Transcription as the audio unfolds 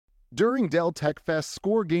During Dell Tech Fest,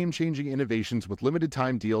 score game-changing innovations with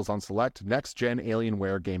limited-time deals on select next-gen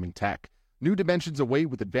Alienware gaming tech. New dimensions await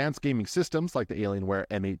with advanced gaming systems like the Alienware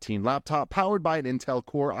M18 laptop powered by an Intel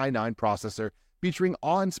Core i9 processor featuring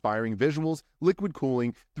awe-inspiring visuals, liquid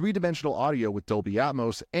cooling, three-dimensional audio with Dolby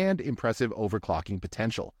Atmos, and impressive overclocking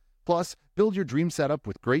potential. Plus, build your dream setup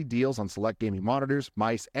with great deals on select gaming monitors,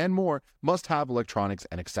 mice, and more must-have electronics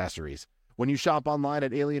and accessories. When you shop online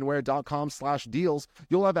at alienware.com/deals,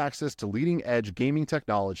 you'll have access to leading-edge gaming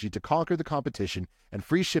technology to conquer the competition and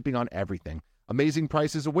free shipping on everything. Amazing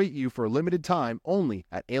prices await you for a limited time only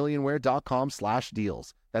at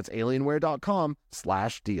alienware.com/deals. That's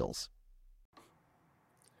alienware.com/deals.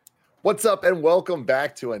 What's up, and welcome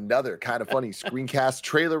back to another kind of funny screencast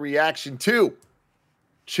trailer reaction to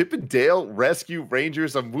Chip and Dale Rescue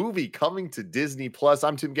Rangers, a movie coming to Disney Plus.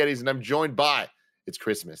 I'm Tim Geddes, and I'm joined by It's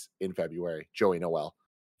Christmas in February, Joey Noel.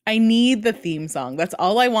 I need the theme song. That's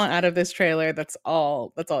all I want out of this trailer. That's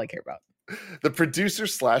all I care about. The producer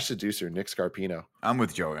slash seducer, Nick Scarpino. I'm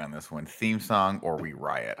with Joey on this one. Theme song or we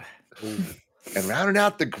riot. And rounding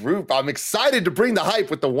out the group, I'm excited to bring the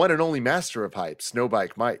hype with the one and only master of hype,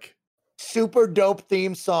 Snowbike Mike. Super dope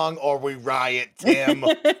theme song or we riot, Tim.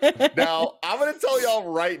 Now, I'm going to tell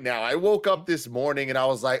y'all right now, I woke up this morning and I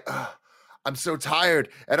was like, ugh, I'm so tired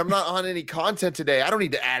and I'm not on any content today. I don't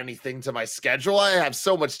need to add anything to my schedule. I have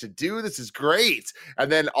so much to do. This is great.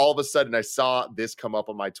 And then all of a sudden I saw this come up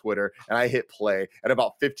on my Twitter and I hit play. And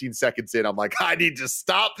about 15 seconds in, I'm like, I need to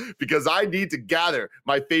stop because I need to gather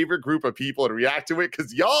my favorite group of people and react to it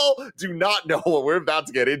because y'all do not know what we're about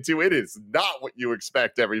to get into. It is not what you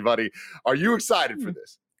expect, everybody. Are you excited for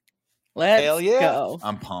this? Let's Hell yeah. go.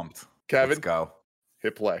 I'm pumped. Kevin? Let's go.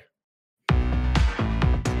 Hit play.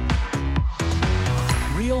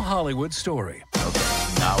 Real Hollywood story.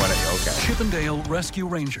 Not what okay. Chip and Dale Rescue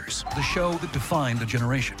Rangers, the show that defined a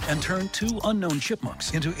generation and turned two unknown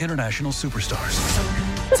chipmunks into international superstars.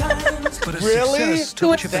 But a Really? success took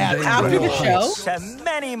What's Chip that, and Dale after the to show? To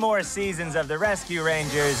many more seasons of the Rescue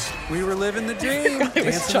Rangers. We were living the dream, It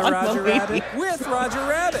was dancing John to Roger Mulaney. Rabbit with Roger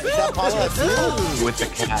Rabbit. With the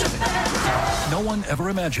cat. No one ever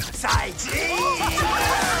imagined What's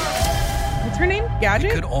her name? it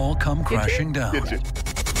Gadget? could all come crashing down. Get you.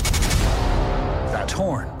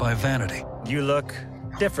 Torn by vanity, You look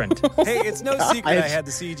different. Hey, it's no secret I had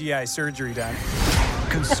the CGI surgery done.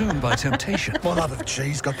 consumed by temptation. My love of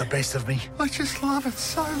cheese got the best of me. I just love it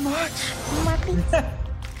so much. Oh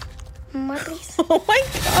my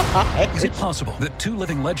god. Is it possible that two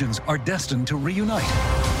living legends are destined to reunite?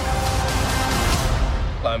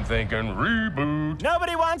 I'm thinking reboot.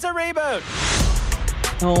 Nobody wants a reboot.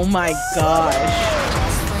 Oh my gosh.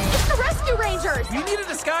 It's the Rescue Rangers! You need a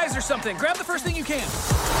disguise or something. Grab the first thing you can.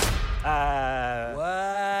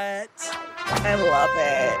 What? I love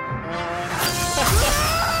it.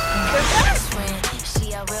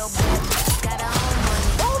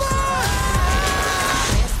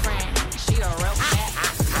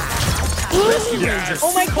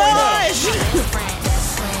 Oh my gosh.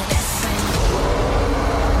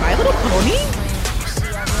 My Little Pony?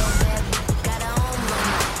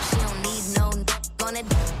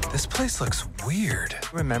 This place looks weird.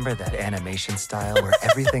 Remember that animation style where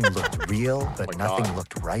everything looked real, but nothing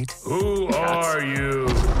looked right? Who are you?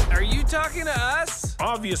 Are you talking to us?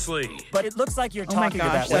 Obviously. But it looks like you're Oh my talking to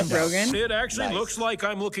gosh, that Seth window. Rogen. It actually looks like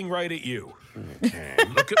I'm looking right at you.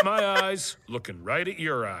 Look at my eyes, looking right at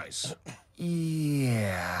your eyes.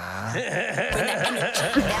 Yeah.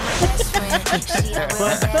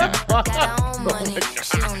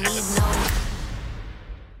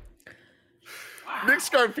 Nick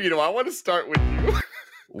Scarpino, I want to start with you.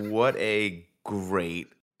 What a great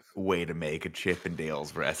way to make a Chip and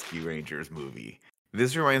Dale's Rescue Rangers movie.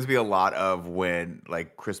 This reminds me a lot of when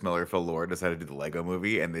like Chris Miller, Phil Lord decided to do the Lego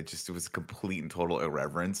movie, and it was complete and total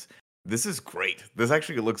irreverence. This is great. This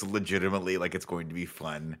actually looks legitimately like it's going to be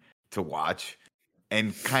fun to watch,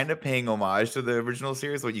 and kind of paying homage to the original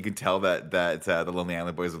series. But you can tell that the Lonely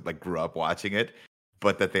Island Boys like grew up watching it,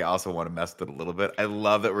 but that they also want to mess with it a little bit. I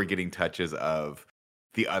love that we're getting touches of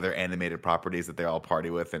the other animated properties that they all party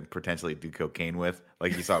with and potentially do cocaine with.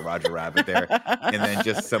 Like you saw Roger Rabbit there. And then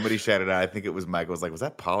just somebody shouted out, I think it was Michael, was like, was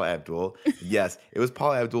that Paula Abdul? Yes, it was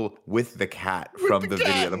Paula Abdul with the cat from the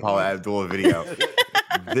video, the Paula Abdul video.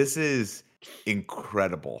 This is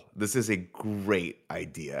incredible. This is a great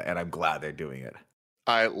idea, and I'm glad they're doing it.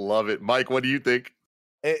 I love it. Mike, what do you think?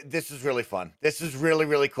 This is really fun. This is really,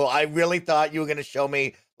 really cool. I really thought you were going to show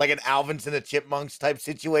me like an Alvin's and the Chipmunks type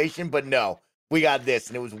situation, but no. We got this,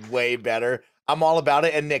 and it was way better. I'm all about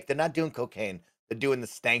it. And Nick, they're not doing cocaine. They're doing the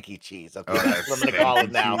stanky cheese. Okay, Oh, that's what I'm gonna call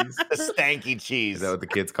it now. The stanky cheese. Is that what the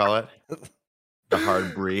kids call it? The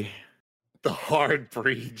hard brie. The hard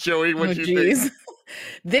brie. Joey, what you geez. think?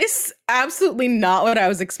 This absolutely not what I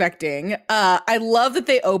was expecting. I love that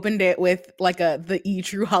they opened it with like the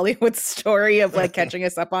True Hollywood story of like catching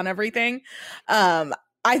us up on everything.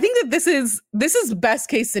 I think that this is best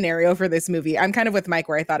case scenario for this movie. I'm kind of with Mike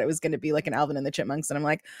where I thought it was going to be like an Alvin and the Chipmunks, and I'm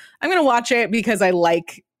like, I'm going to watch it because I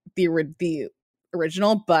like the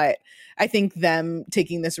original, but I think them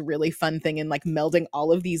taking this really fun thing and like melding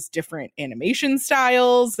all of these different animation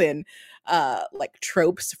styles and like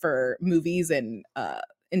tropes for movies and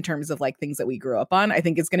in terms of like things that we grew up on, I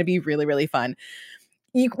think it's going to be really, really fun.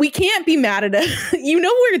 We can't be mad at it. You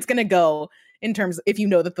know where it's going to go in terms if you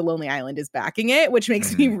know that the Lonely Island is backing it, which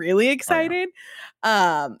makes me really excited.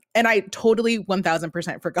 And I totally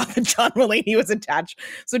 1000% forgot that John Mulaney was attached.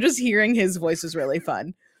 So just hearing his voice was really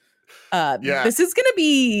fun. This is gonna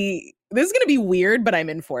be weird, but I'm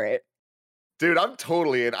in for it. Dude, I'm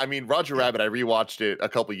totally in. I mean, Roger Rabbit, I rewatched it a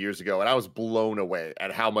couple years ago and I was blown away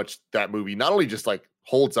at how much that movie not only just like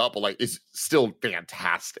holds up, but like is still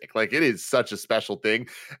fantastic. Like it is such a special thing.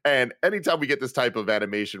 And anytime we get this type of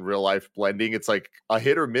animation, real life blending, it's like a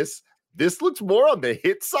hit or miss. This looks more on the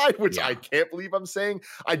hit side, which I can't believe I'm saying.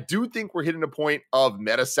 I do think we're hitting a point of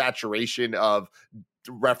meta saturation of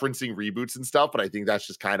referencing reboots and stuff, but I think that's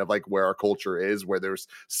just kind of like where our culture is, where there's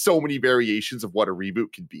so many variations of what a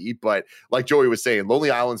reboot can be. But like Joey was saying, Lonely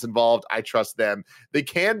Island's involved. I trust them. They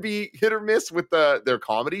can be hit or miss with their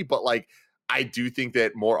comedy, but like I do think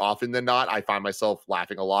that more often than not, I find myself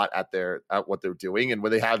laughing a lot at what they're doing. And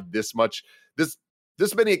when they have this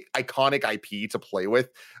many iconic IP to play with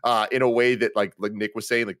in a way that like Nick was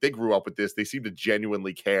saying, like they grew up with this, they seem to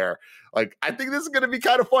genuinely care. Like I think this is going to be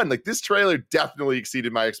kind of fun. Like this trailer definitely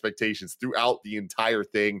exceeded my expectations throughout the entire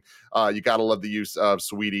thing. You got to love the use of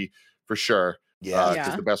Sweetie for sure.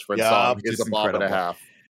 Just the best friend song is a bob and a half.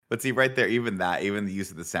 But see, right there, even the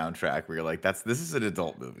use of the soundtrack, where you're like, this is an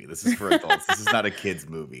adult movie. This is for adults. This is not a kid's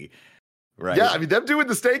movie. Right. Yeah, I mean, them doing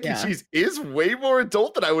the stanky cheese is way more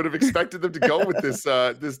adult than I would have expected them to go with this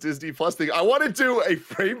this Disney Plus thing. I want to do a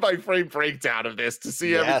frame by frame breakdown of this to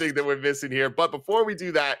see everything that we're missing here. But before we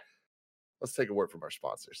do that, let's take a word from our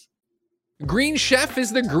sponsors. Green Chef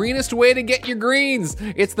is the greenest way to get your greens.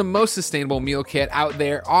 It's the most sustainable meal kit out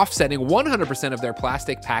there, offsetting 100% of their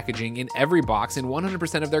plastic packaging in every box and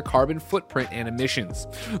 100% of their carbon footprint and emissions.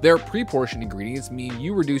 Their pre-portioned ingredients mean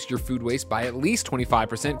you reduce your food waste by at least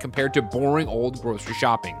 25% compared to boring old grocery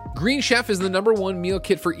shopping. Green Chef is the #1 meal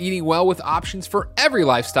kit for eating well with options for every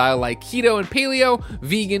lifestyle like keto and paleo,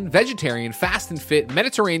 vegan, vegetarian, fast and fit,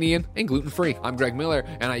 Mediterranean, and gluten-free. I'm Greg Miller,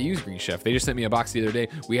 and I use Green Chef. They just sent me a box the other day.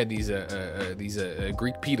 We had these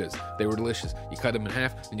Greek pitas. They were delicious. You cut them in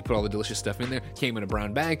half, then you put all the delicious stuff in there. Came in a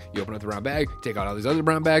brown bag. You open up the brown bag, take out all these other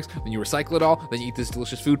brown bags, then you recycle it all, then you eat this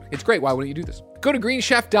delicious food. It's great. Why wouldn't you do this? Go to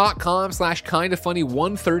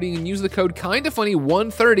greenchef.com/kindafunny130 and use the code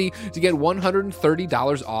kindafunny130 to get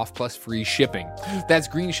 $130 off plus free shipping. That's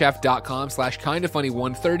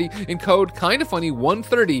greenchef.com/kindafunny130 and code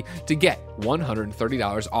kindafunny130 to get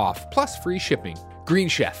 $130 off plus free shipping. Green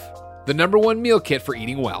Chef, the #1 meal kit for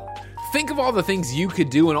eating well. Think of all the things you could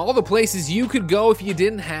do and all the places you could go if you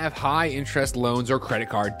didn't have high interest loans or credit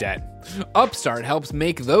card debt. Upstart helps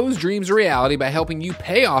make those dreams a reality by helping you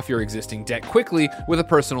pay off your existing debt quickly with a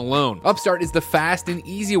personal loan. Upstart is the fast and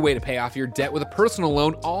easy way to pay off your debt with a personal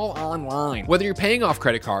loan all online. Whether you're paying off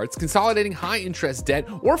credit cards, consolidating high interest debt,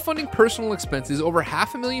 or funding personal expenses, over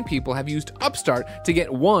 500,000 people have used Upstart to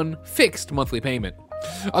get one fixed monthly payment.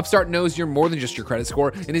 Upstart knows you're more than just your credit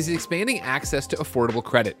score and is expanding access to affordable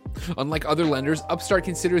credit. Unlike other lenders, Upstart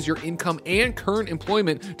considers your income and current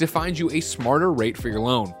employment to find you a smarter rate for your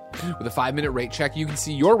loan. With a 5-minute rate check, you can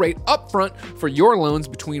see your rate upfront for your loans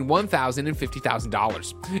between $1,000 and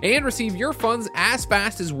 $50,000 and receive your funds as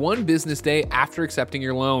fast as 1 business day after accepting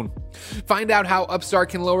your loan. Find out how Upstart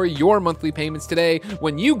can lower your monthly payments today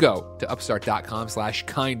when you go to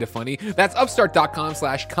upstart.com/kindafunny. That's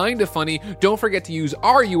upstart.com/kindafunny. Don't forget to use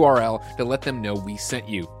our URL to let them know we sent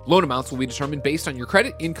you. Loan amounts will be determined based on your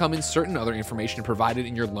credit, income, and certain other information provided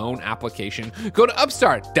in your loan application. Go to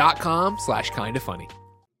upstart.com/kindafunny.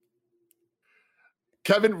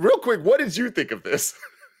 Kevin, real quick, what did you think of this?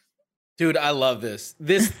 Dude, I love this.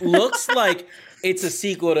 This looks like it's a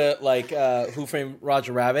sequel to like Who Framed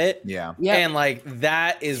Roger Rabbit. Yeah. And like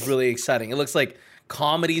that is really exciting. It looks like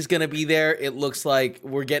comedy's gonna be there. It looks like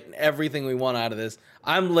we're getting everything we want out of this.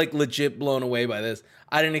 I'm like legit blown away by this.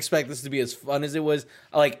 I didn't expect this to be as fun as it was.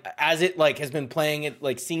 Like as it like has been playing it,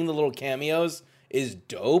 like seeing the little cameos is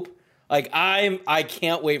dope. Like I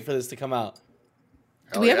can't wait for this to come out.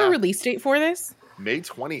 Do we have a release date for this? May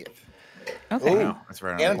 20th. Okay. Ooh, That's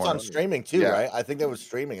right. and it's on streaming too, Yeah. right? I think that was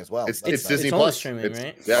streaming as well. It's That's Disney It's only Plus. streaming, It's,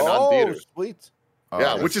 right? Yeah, not in theaters. Sweet.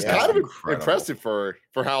 Yeah, which is kind of incredible. impressive for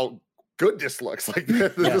how good this looks. Like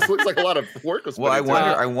this looks like a lot of work was. Well, put into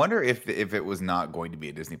it. I wonder if it was not going to be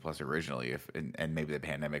a Disney Plus originally, and maybe the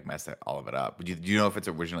pandemic messed all of it up. Do you know if it's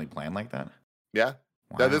originally planned like that? Yeah.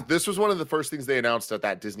 Wow. This was one of the first things they announced at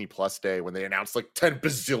that Disney Plus day when they announced like 10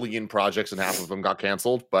 bazillion projects and half of them got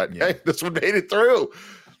canceled. But hey, this one made it through.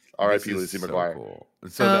 R.I.P. Lizzie McGuire. Cool.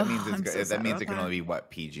 So that means I'm so that sad means about it can that. only be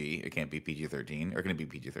what, PG? It can't be PG-13, or can it be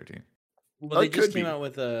PG-13? Well, they it just could came be. out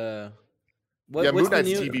with a. Yeah, Moon what's the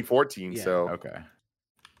Knight's new? TV-14. Yeah. So Okay.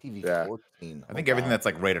 TV Yeah. 14. I think everything that's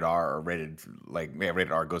like rated R or rated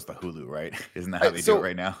rated R goes to Hulu, right? Isn't that how they do it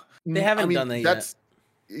right now? They haven't done that yet.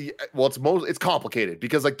 Well, it's complicated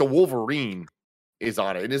because like the Wolverine is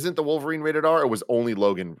on it. And isn't the Wolverine rated R? Or was only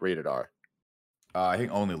Logan rated R? I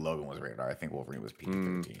think only Logan was rated R. I think Wolverine was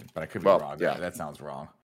PG-13, but I could be Well, wrong. yeah. That sounds wrong.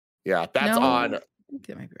 Yeah, that's No. on. I think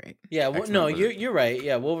that might be right. Yeah, X-Men no, was- you're right.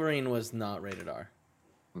 Yeah, Wolverine was not rated R.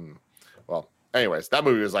 Well, anyways, that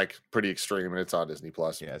movie was like pretty extreme, and it's on Disney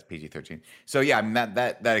Plus. Yeah, it's PG-13. So yeah, I mean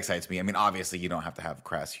that excites me. I mean, obviously you don't have to have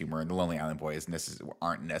crass humor, and the Lonely Island Boys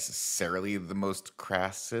aren't necessarily the most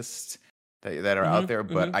crassest that are out there,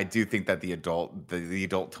 but I do think that the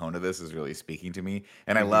adult tone of this is really speaking to me,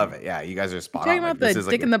 and I love it. Yeah, you guys are spot Talking on. about Like, this the is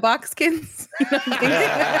dick like in the box kids.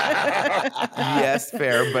 yes,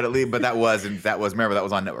 fair, but that was remember that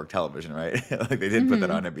was on network television, right? Like they did put that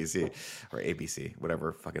on NBC or ABC,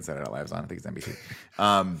 whatever fucking Saturday Night Live's on. I think it's NBC.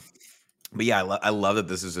 But yeah, I love that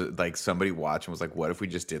this is like somebody watched and was like, what if we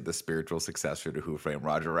just did the spiritual successor to Who Framed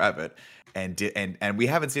Roger Rabbit, and we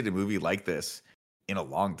haven't seen a movie like this in a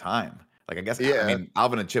long time. Like I guess I mean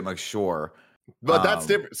Alvin and Chipmunks, sure. But that's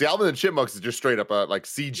different. See, Alvin and Chipmunks is just straight up like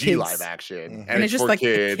CG Kids. live action, And it's just for like the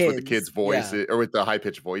kids with the kids. kids' voices or with the high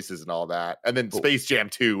pitched voices and all that. And then Space Jam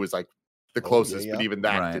 2 was like the closest, but even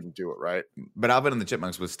that Right. didn't do it right. But Alvin and the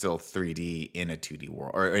Chipmunks was still 3D in a 2D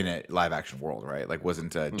world or in a live action world, right? Like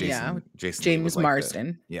wasn't Jason Lee James was like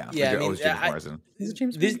Marsden. Yeah, Yeah, I it mean, was James I- Marsden. Is it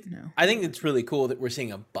James This, Marsden? No. I think it's really cool that we're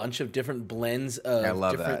seeing a bunch of different blends of I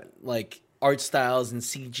love different like art styles and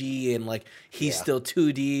CG, and like he's still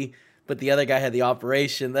 2D, but the other guy had the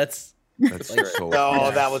operation. That's like Oh, so cool.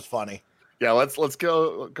 that was funny. Yeah, let's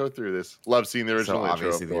go through this. Love seeing the original So intro.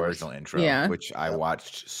 obviously Of the course. original intro, Yeah. which I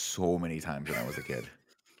watched so many times when I was a kid.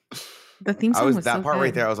 The theme song was that so part good.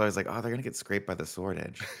 right there. I was always like, oh, they're gonna get scraped by the sword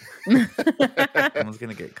edge. Someone's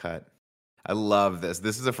gonna get cut. I love this.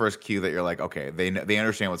 This is the first cue that you're like, okay, they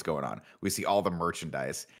understand what's going on. We see all the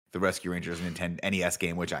merchandise, the Rescue Rangers Nintendo NES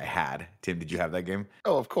game, which I had. Tim, did you have that game?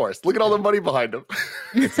 Oh, of course. Look at all the money behind them.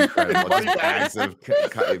 It's incredible. Just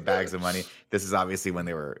bags of money. This is obviously when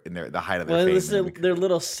they were in the height of their well, fame. this is and their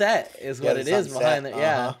little set is what it the is behind sunset, it.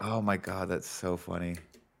 Yeah, oh my god, that's so funny.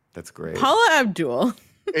 That's great. Paula Abdul.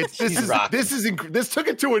 This rocking. this took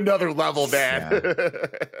it to another level, man.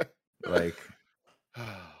 Like,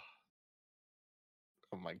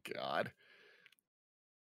 oh my god.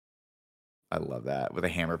 I love that with the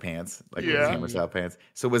hammer pants, like Yeah. the hammer style pants.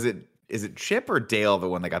 So is it Chip or Dale the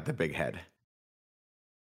one that got the big head?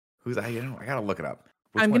 Who's I gotta look it up.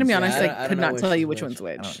 Which I'm gonna be one's- honest. I I, don't could know not which tell is you which which. one's I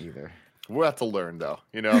which. don't either. We'll have to learn though.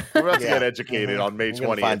 We're gonna have to get educated on May We're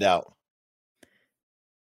gonna 20th. find out.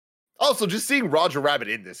 Also, just seeing Roger Rabbit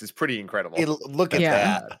in this is pretty incredible. Look at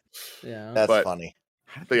Yeah. that. yeah. That's But- funny.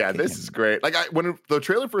 But yeah, this is great. Like when the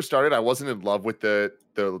trailer first started, I wasn't in love with the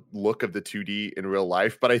look of the 2D in real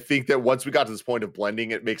life, but I think that once we got to this point of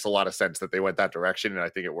blending, it makes a lot of sense that they went that direction, and I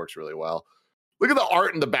think it works really well. Look at the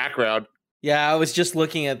art in the background. Yeah, I was just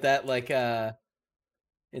looking at that. Like,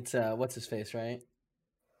 it's what's his face, right?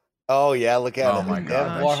 Oh yeah, look at Oh it. my Yeah,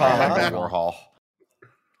 god, Warhol. Warhol.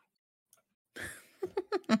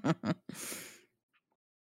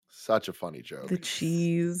 Such a funny joke. The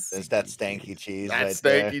cheese. There's that stanky cheese. That right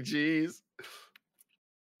stanky there. cheese.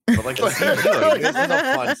 But like the CG, this is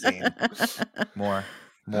a fun scene. More.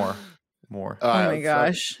 All Oh right, my let's,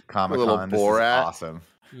 gosh. Comic little Con. This is Borat. awesome.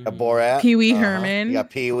 A Borat. Pee Wee Herman. You got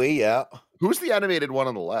Pee Wee. Yeah. Who's the animated one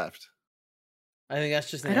on the left? I think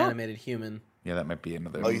that's just I an don't- animated human. Yeah, that might be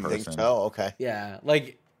another Oh, you person. think so? Okay. Yeah,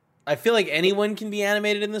 like I feel like anyone can be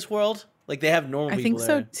animated in this world. Like they have normal I people think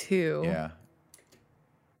so there. too. Yeah.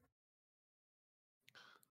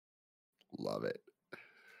 Love it.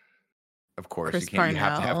 Of course, Chris you have to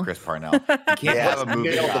have Parnell. Chris Parnell. You can't Yes, have a movie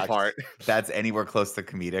nailed the that's- part. that's anywhere close to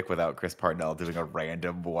comedic without Chris Parnell doing a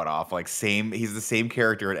random one-off. Like he's the same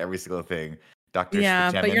character in every single thing. Dr.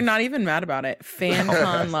 Yeah, but you're Spaceman. not even mad about it.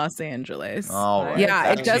 FanCon Los Angeles. All right.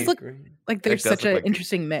 Yeah, it That does would look be great. like there's does such look an like-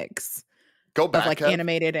 interesting mix. Go of back, like Kev.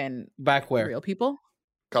 animated and Back where? real people.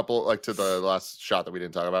 Couple like to the last shot that we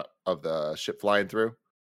didn't talk about of the ship flying through.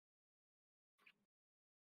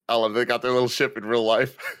 I love they got their little ship in real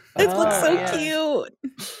life. It looks so yeah.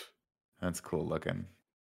 cute. That's cool looking.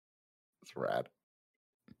 It's rad.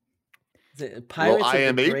 Is it Pirates Well, I of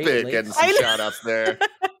am the Great 8-bit Lakes? getting some shout outs there.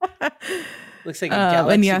 Looks like a And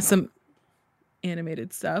galaxy. yeah, some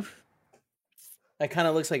animated stuff. That kind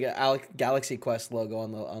of looks like a Galaxy Quest logo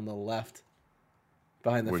on the left,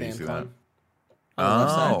 behind the Where do you fan see con. that? On the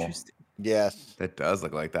left side. Interesting. Yes. That does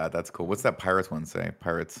look like that. That's cool. What's that Pirates one say?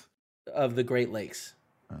 Pirates Of the Great Lakes.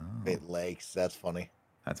 Oh, Great Lakes. That's funny.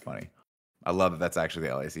 that's funny. I love that that's actually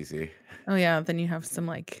the LACC. Oh yeah, then you have some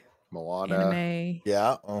like Moana. anime.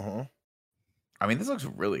 Yeah. Uh-huh. I mean, this looks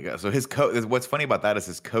really good. So his coat, what's funny about that is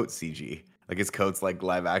his coat CG. Like his coat's like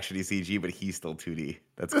live action CG, but he's still 2D.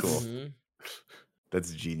 That's cool. Mhm.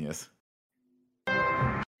 That's genius.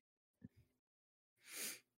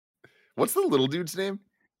 What's the little dude's name?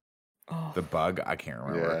 Oh, The bug, I can't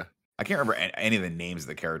remember. Yeah. I can't remember any of the names of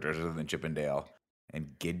the characters other than Chip and Dale. And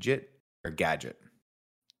Gidget or Gadget.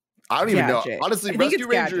 I don't even know. Gadget. Honestly, I think Rescue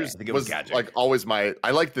it's Gadget. Rangers I think it was was Gadget. like always my.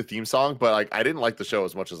 I like the theme song, but like I didn't like the show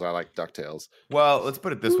as much as I like DuckTales. Well, let's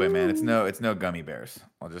put it this way, man. It's no gummy bears.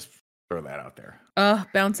 I'll just throw that out there.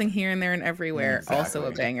 bouncing here and there and everywhere. Also a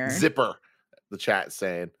Exactly. banger. Zipper, the chat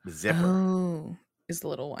saying. Zipper. Oh, is the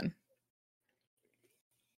little one.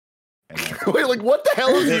 And then- Wait, like what the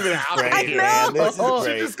hell is This even is happening great, here? man. This is Oh, She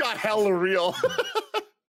great. just got hella real.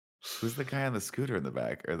 who's the guy on the scooter in the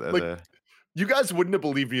back? Or the, Like- You guys wouldn't have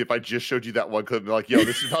believed me if I just showed you that one clip and be like, yo,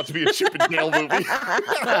 this is about to be a Chip and Dale movie.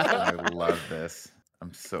 I love this.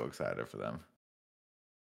 I'm so excited for them.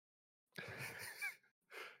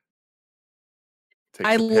 Takes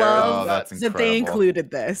I a pair of love that's that they incredible.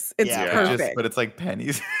 included this. It's Yeah. perfect. But it's like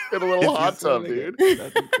pennies. in a little hot It's so tub, dude. good.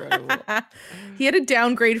 That's incredible. He had a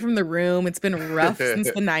downgrade from the room. It's been rough since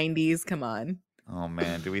the 90s. Come on. Oh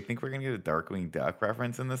man, do we think we're gonna get a Darkwing Duck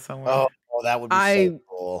reference in this somewhere? Oh, that would be I- so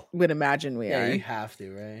cool. Would imagine we Yeah, are. you have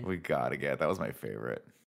to, right? We gotta get. That was my favorite.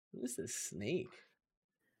 What is this snake?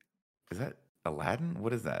 Is that Aladdin?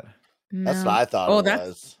 What is that? That's No. what I thought Oh, it that's-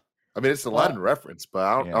 was. I mean, it's a Aladdin reference, but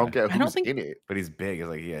I Yeah. don't get I don't who's think- in it. But he's big. It's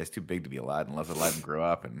like, yeah, he's too big to be Aladdin unless Aladdin grew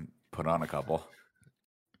up and put on a couple.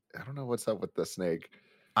 I don't know what's up with the snake.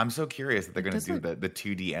 I'm so curious that they're It gonna does do look- the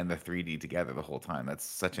 2D and the 3D together the whole time. That's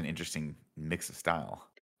such an interesting mix of style.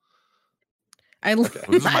 I love Well,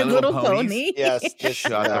 this is My Little Pony. Yes. Just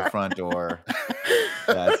Shut the front door.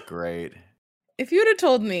 That's great. If you would have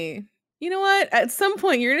told me, you know what, at some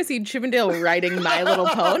point you're gonna see Chippendale riding My Little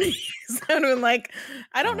Pony, I would have been like,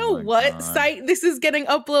 I don't Oh know my what God. site this is getting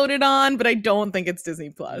uploaded on, but I don't think it's Disney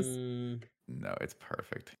Plus. Mm, No, it's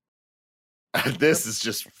perfect. This is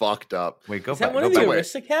just fucked up. Wait, go is that back. one Go of the back. away.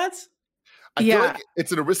 Aristocats? I feel Yeah. like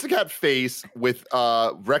it's an Aristocat face with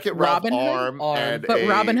Wreck-It Ralph Robin Hood? arm Arm. and But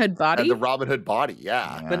Robin Hood body? and the Robin Hood body.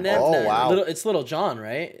 Yeah, Yeah. But Oh, wow. it's Little John,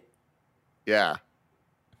 right? yeah.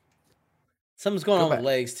 Something's going Go on back. with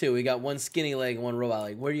legs too. We got one skinny leg and one robot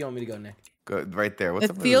leg. Where do you want me to go, Nick? Go right there. What's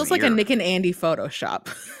It up with feels his like a ear? Nick and Andy Photoshop.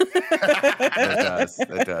 It does.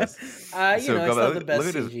 It does. You So know, go it's back- not the best look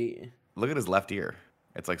at his- CG. Look at his left ear.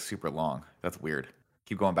 It's like super long. That's weird.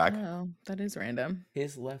 Keep going back. Oh, that is random.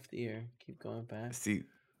 His left ear. Keep going back. See,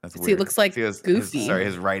 that's See, weird. it looks like Goofy. Sorry,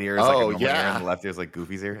 his right ear is like a Oh, normal ear, yeah. and the left ear is like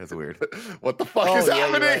Goofy's ear. That's weird. What the fuck Oh, is yeah,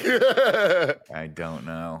 you're happening? I don't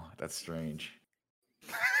know. That's strange.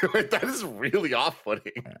 Wait, that is really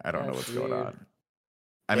off-putting. I don't know That's what's going weird. on.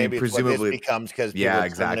 I Maybe mean, it's what presumably, this becomes because Yeah, yeah,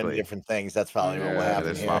 exactly. different things. That's probably what will Yeah, happen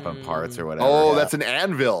they're here. swapping parts or whatever. Oh, Yeah. that's an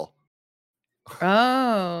anvil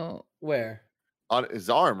Oh. Where? on his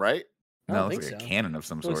arm, right? I No, don't it's like think a so. cannon of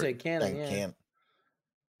some Looks sort. like cannon. I Yeah. can't.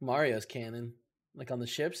 Mario's cannon, like on the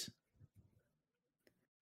ships.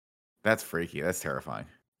 That's freaky. That's terrifying.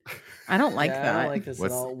 I don't like Yeah, that. I don't like this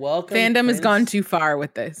What's- at all. Welcome. Fandom has gone Prince too far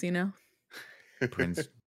with this, you know? Prince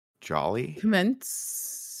Jolly?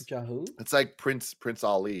 Commence. Jahu. It's like Prince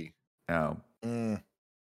Ali. Oh, Mm.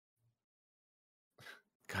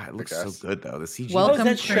 God, it looks guess. so good though. The CG. Welcome,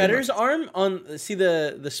 Oh, is that Prince. Shredder's arm on? See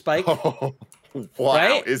the spike? Oh, wow!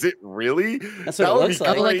 Right? Is it really? That's what That it would looks be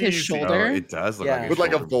like. Like his crazy. shoulder? Oh, it does look Yeah. like with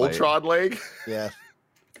like a shoulder blade. Voltron leg. Yeah.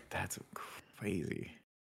 That's crazy.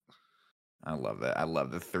 I love that. I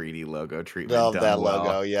love the 3D logo treatment. Love done that well.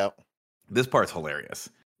 logo. Yep. This part's hilarious.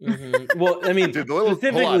 Mhm. Well, I mean, Dude, the little hold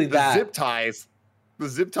specifically on, that. the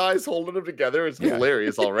zip ties holding them together is Yeah.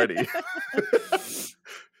 hilarious already.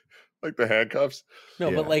 Like the handcuffs. No,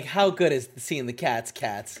 Yeah. but like, how good is seeing the cats?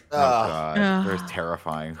 Oh Ah. god, they're Ah.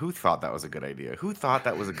 terrifying. Who thought that was a good idea? Who thought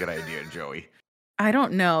that was a good idea, Joey? I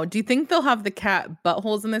don't know. Do you think they'll have the cat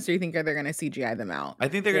buttholes in this, or do you think they're going to CGI them out? I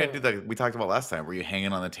think they're gonna do like we talked about last time, where you're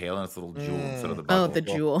hanging on the tail and it's a little jewel instead of the Oh, butthole. the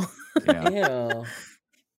jewel. Yeah. Ew.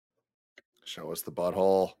 Show us the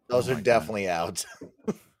butthole. Those are definitely out.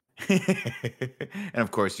 And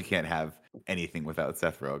of course, you can't have anything without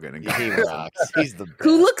Seth Rogen. And He rocks. He's the best.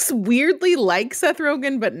 Who looks weirdly like Seth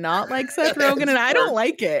Rogen, but not like Seth Rogen, and I don't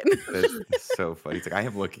like it. It's so funny. He's like, I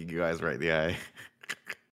am looking you guys right in the eye.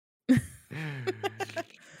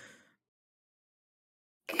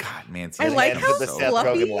 God, man. I like how the Seth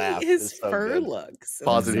fluffy Rogen laugh his is so fur good. looks.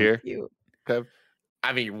 Pause it It's so here. cute. Okay.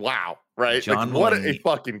 I mean, wow, right? John Like, what a Mulaney.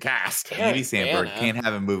 fucking cast. Andy Samberg Bana. can't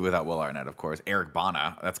have a movie without Will Arnett, of course. Eric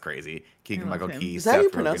Bana, that's crazy. Keegan love Michael him. Key, Is that how you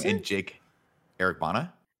Seth pronounce Rogen, and it? Jake. Eric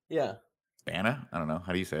Bana? Yeah. Bana? I don't know.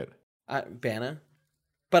 How do you say it? Bana.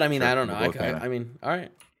 But I mean, Sure, I don't know. we'll go with I Bana. mean, all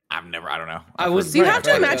right. I don't know. I I've was- heard So you Right, have to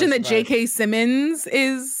right, imagine right, that J.K. Simmons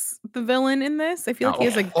is the villain in this. I feel like he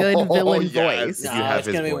has a good Oh, villain yes. voice. If No, you have it's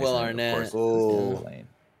his gonna be voice Will in it, of Arnett. course. Oh. Lane.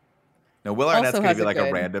 No, Will Arnett's Also going to has be a like a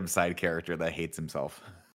good- random side character that hates himself.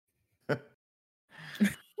 I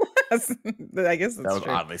guess That that's was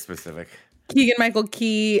true. oddly specific. Keegan Michael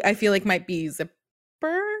Key, I feel like might be Zipper.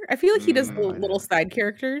 I feel like he does I little know. side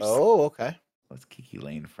characters. Oh, okay. What's Kiki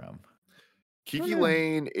Lane from? Kiki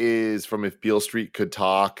Lane is from If Beale Street Could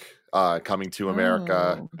Talk, Coming to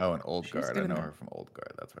America. Oh, an Old She's Guard. I good in know that. her from Old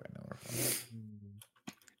Guard. That's where I know her from.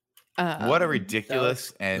 Um, What a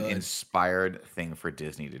ridiculous and good. inspired thing for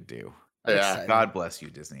Disney to do. I'm Yeah. excited. God bless you,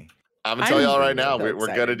 Disney. I'm going to tell I'm y'all right now, so we're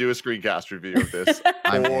going to excited. do a screencast review of this.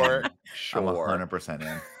 I'm For in. I'm sure.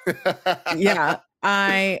 100% in. yeah,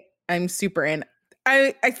 I'm super in.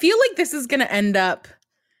 I feel like this is gonna end up.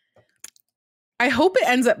 I hope it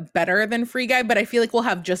ends up better than Free Guy, but I feel like we'll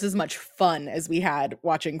have just as much fun as we had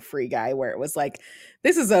watching Free Guy, where it was like,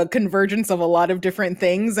 this is a convergence of a lot of different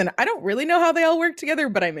things, and I don't really know how they all work together,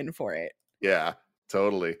 but I'm in for it. Yeah,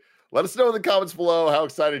 totally. Let us know in the comments below how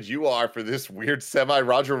excited you are for this weird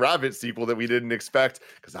semi-Roger Rabbit sequel that we didn't expect,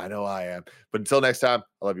 because I know I am. But until next time,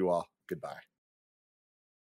 I love you all. Goodbye.